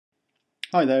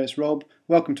Hi there, it's Rob.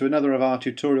 Welcome to another of our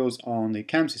tutorials on the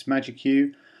Cham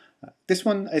MagicQ. This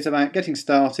one is about getting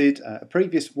started. A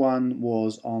previous one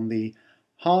was on the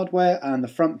hardware and the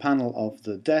front panel of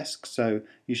the desk, so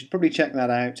you should probably check that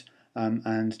out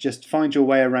and just find your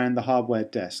way around the hardware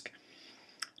desk.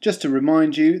 Just to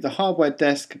remind you, the hardware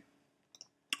desk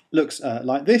looks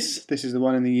like this. This is the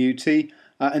one in the UT.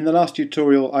 In the last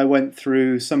tutorial I went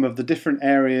through some of the different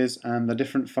areas and the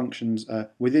different functions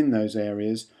within those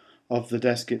areas of the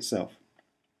desk itself.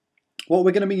 What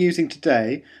we're going to be using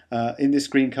today in this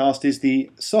screencast is the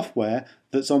software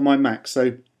that's on my Mac.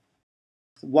 So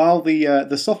while the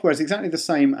software is exactly the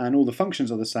same and all the functions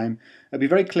are the same, it'll be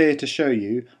very clear to show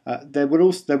you there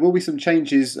will be some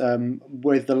changes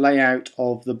with the layout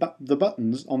of the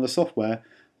buttons on the software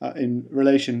in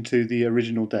relation to the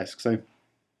original desk. So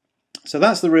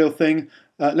that's the real thing.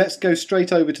 Let's go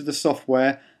straight over to the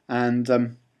software and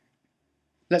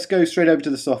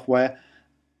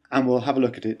we'll have a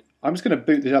look at it. I'm just going to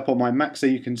boot it up on my Mac so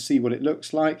you can see what it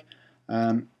looks like.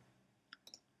 Running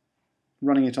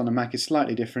it on a Mac is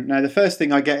slightly different. Now the first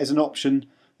thing I get is an option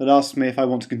that asks me if I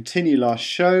want to continue last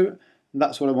show.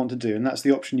 That's what I want to do, and that's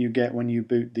the option you get when you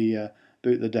boot the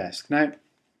desk. Now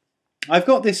I've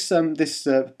got this bit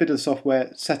of the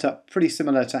software set up pretty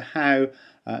similar to how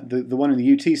the one in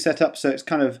the UT set up, so it's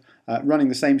kind of running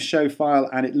the same show file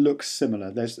and it looks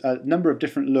similar. There's a number of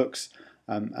different looks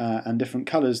and different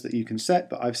colours that you can set,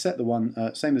 but I've set the one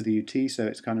same as the UT, so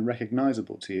it's kind of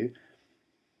recognisable to you.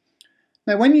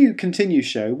 Now when you continue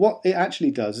show, what it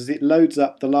actually does is it loads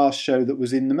up the last show that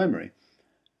was in the memory.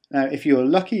 Now if you're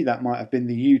lucky, that might have been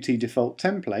the UT default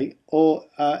template, or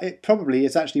it probably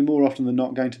is actually more often than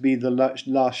not going to be the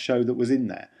last show that was in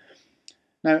there.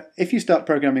 Now if you start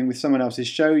programming with someone else's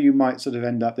show, you might sort of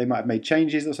end up, they might have made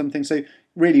changes or something, so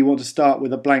really you want to start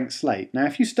with a blank slate. Now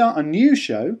if you start a new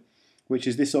show, which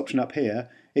is this option up here,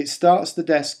 it starts the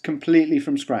desk completely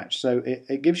from scratch. So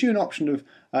it gives you an option of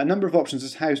a number of options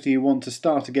as how do you want to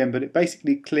start again, but it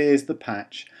basically clears the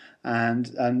patch and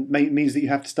means that you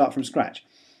have to start from scratch.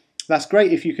 That's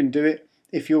great if you can do it.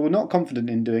 If you're not confident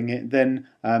in doing it, then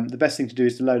the best thing to do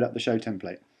is to load up the show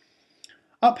template.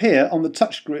 Up here on the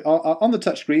touchscreen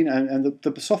and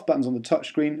the soft buttons on the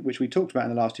touchscreen, which we talked about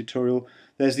in the last tutorial,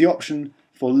 there's the option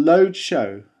for load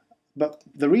show. But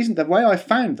the way I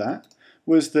found that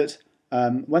was that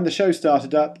when the show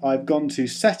started up, I've gone to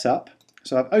setup,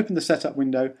 so I've opened the setup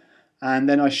window, and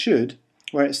then I should,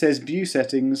 where it says view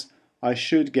settings, I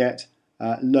should get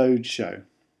load show.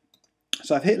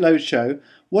 So I've hit load show.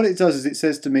 What it does is it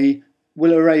says to me,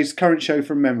 will erase current show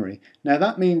from memory. Now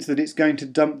that means that it's going to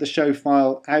dump the show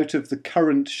file out of the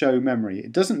current show memory.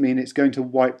 It doesn't mean it's going to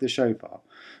wipe the show file.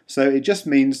 So it just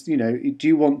means, you know, do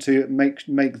you want to make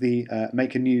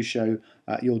a new show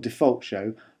your default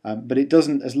show? But it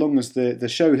doesn't, as long as the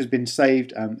show has been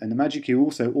saved, and the MagicQ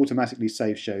also automatically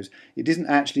saves shows. It isn't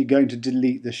actually going to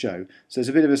delete the show. So it's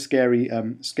a bit of a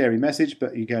scary message,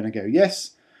 but you're going to go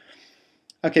yes.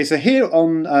 Okay, so here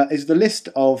on is the list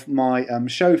of my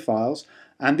show files,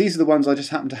 and these are the ones I just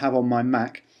happen to have on my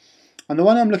Mac. And the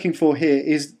one I'm looking for here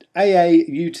is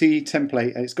AAUT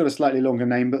template. It's got a slightly longer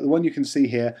name, but the one you can see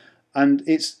here, and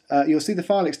it's you'll see the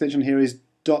file extension here is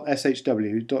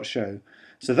 .shw.show.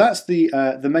 So that's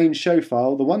the main show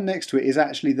file. The one next to it is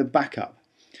actually the backup.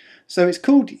 So it's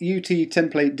called UT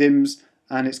template dims,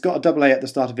 and it's got a double A at the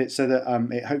start of it, so that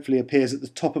it hopefully appears at the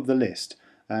top of the list.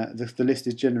 The list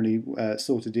is generally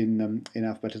sorted in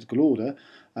alphabetical order.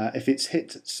 If it's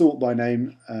hit sort by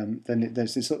name, then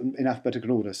it's in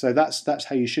alphabetical order. So that's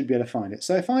how you should be able to find it.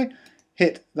 So if I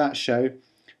hit that show,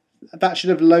 that should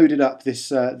have loaded up this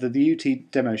the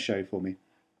UT demo show for me.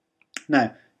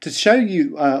 Now to show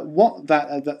you what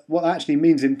that actually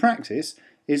means in practice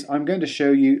is I'm going to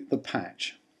show you the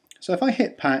patch. So if I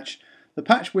hit patch, the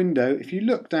patch window, if you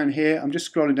look down here, I'm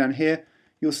just scrolling down here,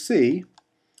 you'll see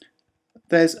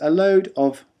there's a load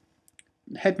of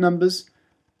head numbers,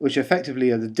 which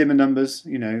effectively are the dimmer numbers,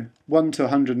 you know, 1 to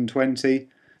 120.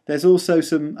 There's also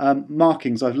some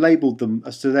markings. I've labelled them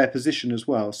as to their position as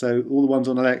well. So all the ones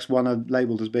on LX1 are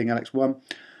labelled as being LX1.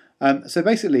 So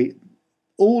basically,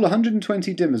 all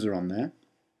 120 dimmers are on there.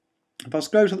 If I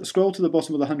scroll to the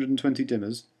bottom of the 120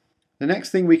 dimmers, the next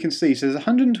thing we can see, so there's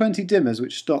 120 dimmers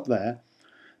which stop there.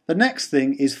 The next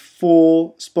thing is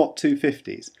 4 spot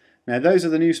 250s. Now those are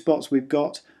the new spots we've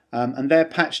got, and they're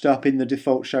patched up in the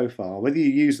default show file. Whether you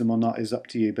use them or not is up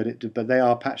to you, but they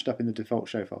are patched up in the default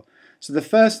show file. So the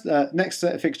first next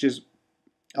set of fixtures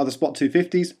are the spot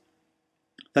 250s.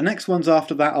 The next ones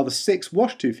after that are the 6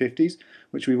 wash 250s,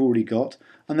 which we've already got,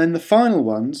 and then the final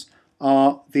ones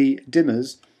are the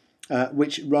dimmers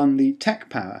which run the tech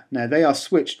power. Now they are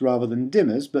switched rather than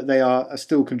dimmers, but they are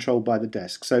still controlled by the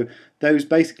desk. So those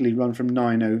basically run from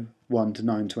 901 to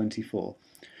 924.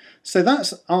 So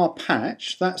that's our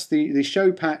patch. That's the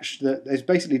show patch that is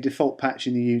basically default patch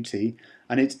in the UT,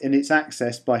 and it's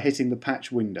accessed by hitting the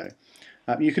patch window.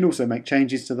 You can also make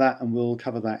changes to that, and we'll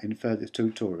cover that in further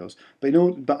tutorials.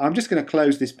 But I'm just going to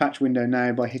close this patch window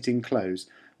now by hitting close,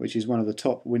 which is one of the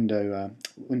top window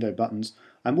buttons.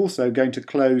 I'm also going to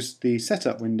close the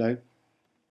setup window.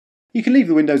 You can leave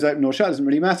the windows open or shut, it doesn't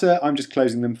really matter. I'm just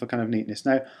closing them for kind of neatness.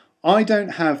 Now, I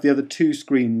don't have the other two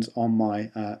screens on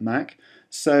my Mac,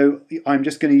 so I'm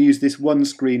just going to use this one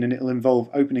screen, and it'll involve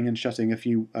opening and shutting a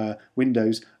few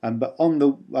windows. But on the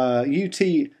UT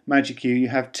MagicQ, you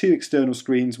have two external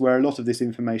screens where a lot of this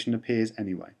information appears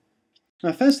anyway.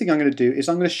 Now, first thing I'm going to do is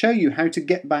I'm going to show you how to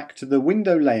get back to the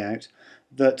window layout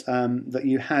that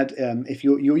you had if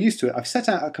you're used to it. I've set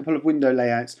out a couple of window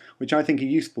layouts which I think are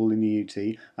useful in the UT,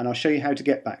 and I'll show you how to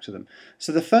get back to them.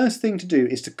 So the first thing to do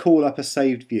is to call up a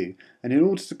saved view, and in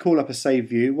order to call up a saved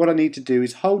view, what I need to do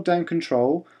is hold down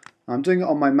Control. I'm doing it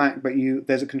on my Mac, but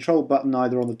there's a Control button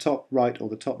either on the top right or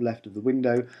the top left of the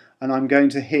window, and I'm going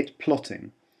to hit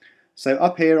Plotting. So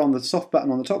up here on the soft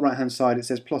button on the top right hand side it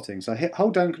says Plotting. So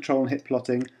hold down Control and hit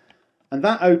Plotting, and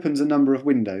that opens a number of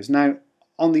windows. Now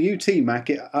on the UT Mac,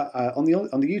 on the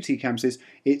UT campuses,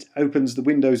 it opens the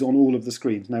windows on all of the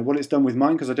screens. Now what it's done with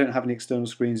mine, because I don't have any external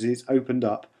screens, is it's opened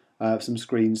up some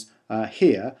screens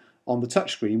here on the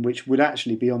touch screen, which would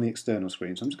actually be on the external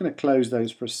screen. So I'm just going to close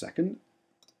those for a second.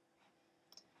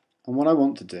 And what I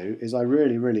want to do is I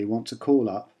really want to call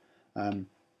up the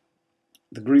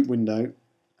group window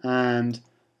and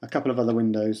a couple of other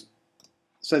windows.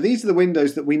 So these are the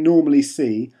windows that we normally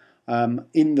see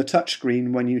in the touch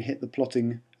screen when you hit the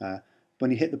plotting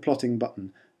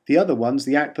button. The other ones,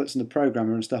 the outputs and the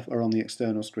programmer and stuff, are on the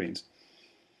external screens.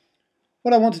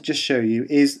 What I want to just show you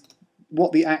is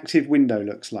what the active window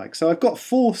looks like. So I've got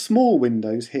four small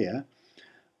windows here,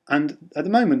 and at the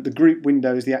moment the group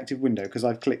window is the active window because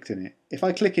I've clicked in it. If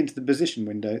I click into the position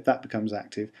window, that becomes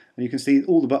active, and you can see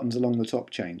all the buttons along the top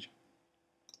change.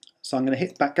 So I'm going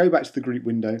to go back to the group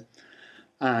window,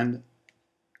 and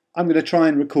I'm going to try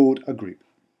and record a group.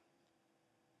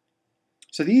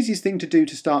 So the easiest thing to do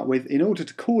to start with in order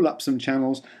to call up some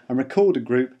channels and record a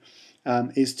group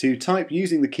is to type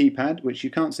using the keypad, which you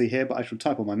can't see here but I shall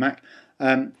type on my Mac,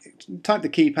 type the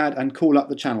keypad and call up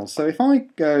the channels. So if I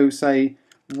go say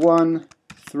 1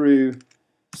 through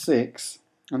 6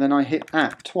 and then I hit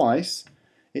at twice,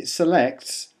 it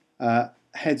selects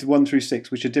heads 1 through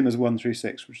 6, which are dimmers 1 through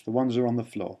 6, which are the ones that are on the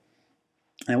floor.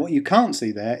 Now what you can't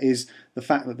see there is the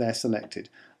fact that they're selected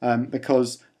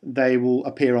because they will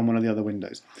appear on one of the other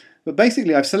windows. But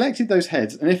basically I've selected those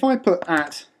heads, and if I put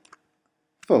at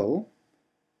full,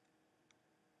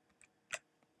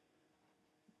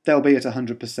 they'll be at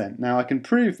 100%. Now I can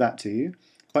prove that to you.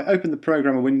 If I open the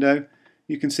programmer window,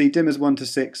 you can see dimmers 1 to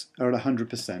 6 are at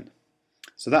 100%.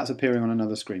 So that's appearing on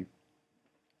another screen.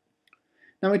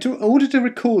 Now in order to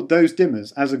record those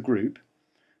dimmers as a group,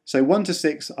 so 1 to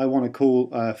 6 I want to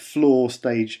call floor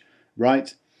stage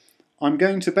right, I'm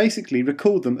going to basically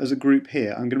record them as a group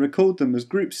here. I'm going to record them as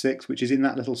group 6, which is in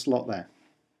that little slot there.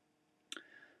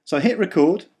 So I hit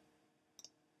record.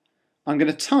 I'm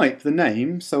going to type the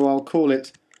name, so I'll call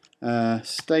it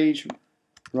stage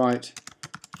right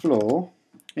floor.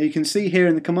 And you can see here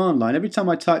in the command line, every time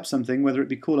I type something, whether it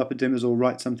be call up a dimmers or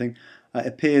write something, it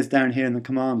appears down here in the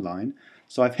command line.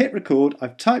 So I've hit record,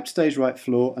 I've typed stage right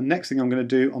floor, and next thing I'm going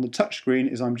to do on the touch screen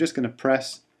is I'm just going to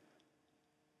press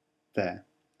there.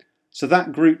 So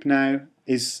that group now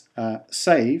is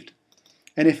saved,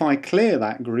 and if I clear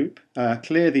that group,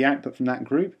 clear the output from that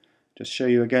group, just show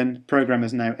you again, program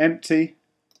is now empty,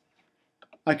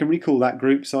 I can recall that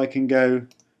group, so I can go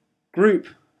group,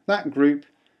 that group,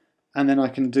 and then I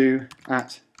can do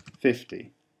at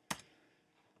 50.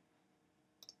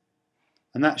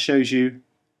 And that shows you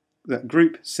that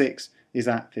group 6 is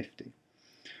at 50.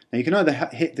 Now you can either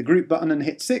hit the group button and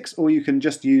hit 6, or you can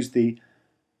just use the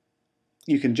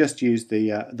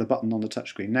button on the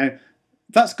touchscreen. Now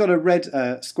that's got a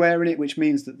red square in it, which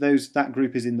means that that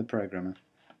group is in the programmer.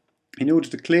 In order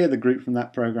to clear the group from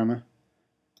that programmer,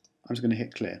 I'm just going to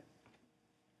hit clear.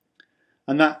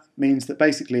 And that means that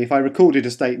basically if I recorded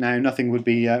a state now, nothing would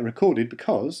be recorded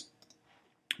because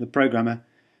the programmer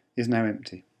is now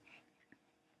empty.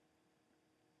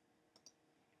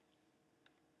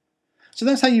 So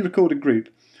that's how you record a group.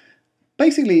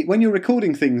 Basically, when you're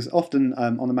recording things, often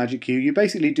on the MagicQ, you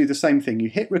basically do the same thing. You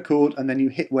hit record and then you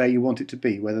hit where you want it to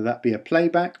be, whether that be a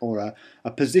playback or a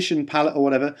position palette or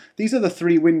whatever. These are the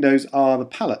three windows are the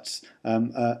palettes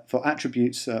for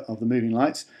attributes of the moving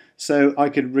lights. So I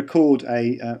could record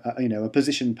a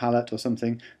position palette or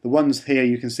something. The ones here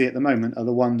you can see at the moment are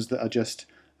the ones that are just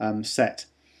set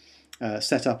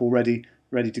up already,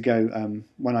 ready to go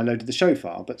when I loaded the show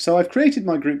file. But so I've created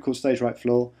my group called Stage Right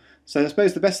Floor. So I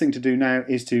suppose the best thing to do now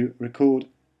is to record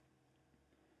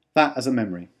that as a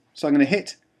memory. So I'm going to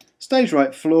hit Stage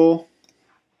Right Floor,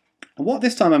 and what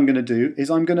this time I'm going to do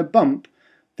is I'm going to bump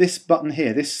this button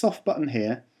here, this soft button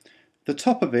here. The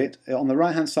top of it on the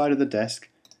right hand side of the desk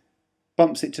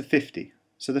bumps it to 50.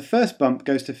 So the first bump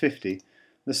goes to 50,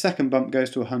 the second bump goes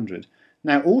to 100.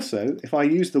 Now also, if I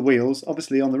use the wheels,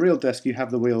 obviously on the real desk you have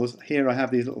the wheels. Here I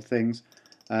have these little things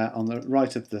on the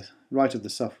right of the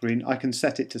soft screen. I can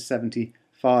set it to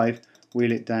 75,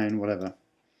 wheel it down, whatever.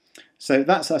 So I'm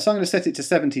going to set it to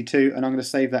 72, and I'm going to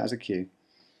save that as a cue.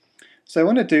 So what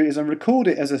I'm going to do is I record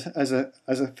it as a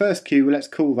first cue. Let's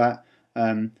call that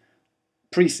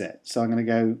preset. So I'm going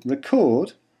to go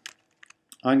record.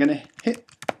 I'm going to hit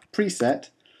preset,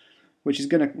 which is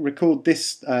going to record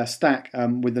this stack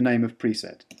with the name of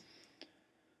preset.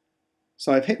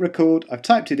 So I've hit record, I've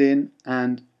typed it in,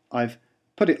 and I've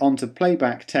put it onto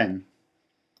playback 10.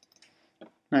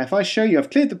 Now if I show you,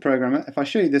 I've cleared the programmer, if I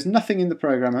show you there's nothing in the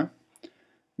programmer.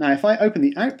 Now if I open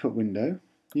the output window,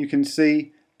 you can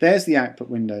see there's the output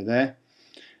window there.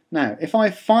 Now if I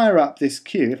fire up this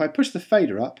cue, if I push the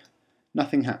fader up,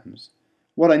 nothing happens.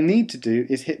 What I need to do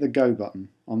is hit the go button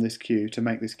on this cue to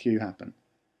make this cue happen.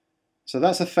 So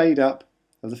that's a fade up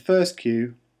of the first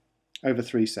cue over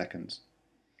 3 seconds.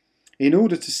 In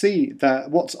order to see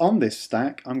what's on this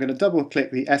stack, I'm going to double click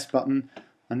the S button,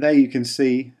 and there you can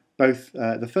see both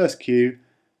the first cue,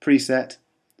 preset,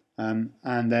 and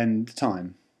then the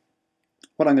time.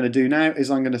 What I'm going to do now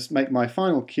is I'm going to make my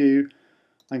final cue.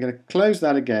 I'm going to close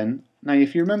that again. Now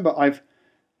if you remember, I've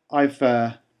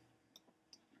cleared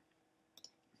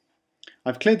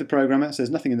the programmer, so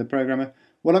there's nothing in the programmer.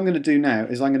 What I'm going to do now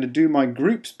is I'm going to do my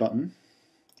groups button.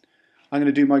 I'm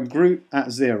going to do my group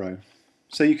at 0.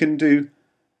 So you can do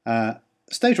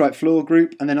Stage Right Floor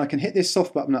group, and then I can hit this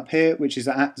soft button up here, which is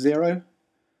at 0.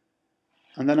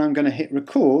 And then I'm going to hit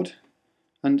record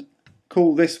and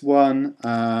call this one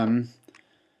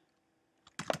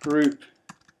group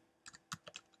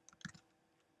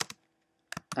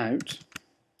out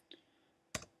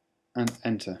and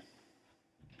enter.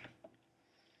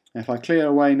 Now if I clear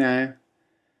away now,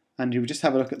 and you just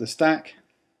have a look at the stack,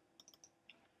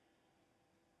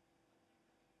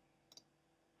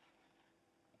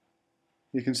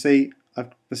 you can see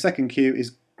the second cue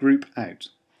is group out.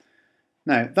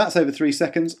 Now that's over 3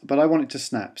 seconds, but I want it to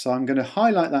snap, so I'm going to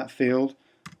highlight that field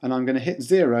and I'm going to hit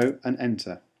 0 and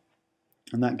enter,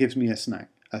 and that gives me a snap.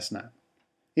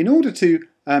 In order to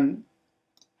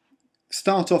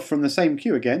start off from the same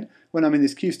cue again, when I'm in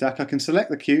this cue stack, I can select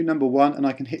the cue, number 1, and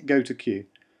I can hit go to cue.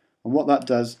 And what that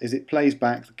does is it plays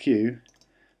back the cue,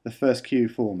 the first cue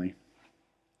for me.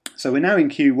 So we're now in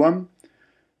cue 1.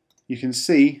 You can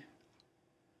see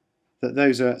that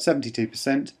those are at 72%,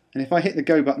 and if I hit the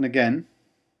go button again,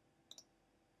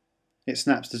 it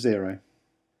snaps to 0.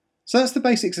 So that's the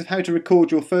basics of how to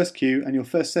record your first cue and your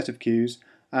first set of cues,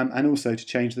 and also to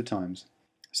change the times.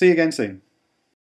 See you again soon.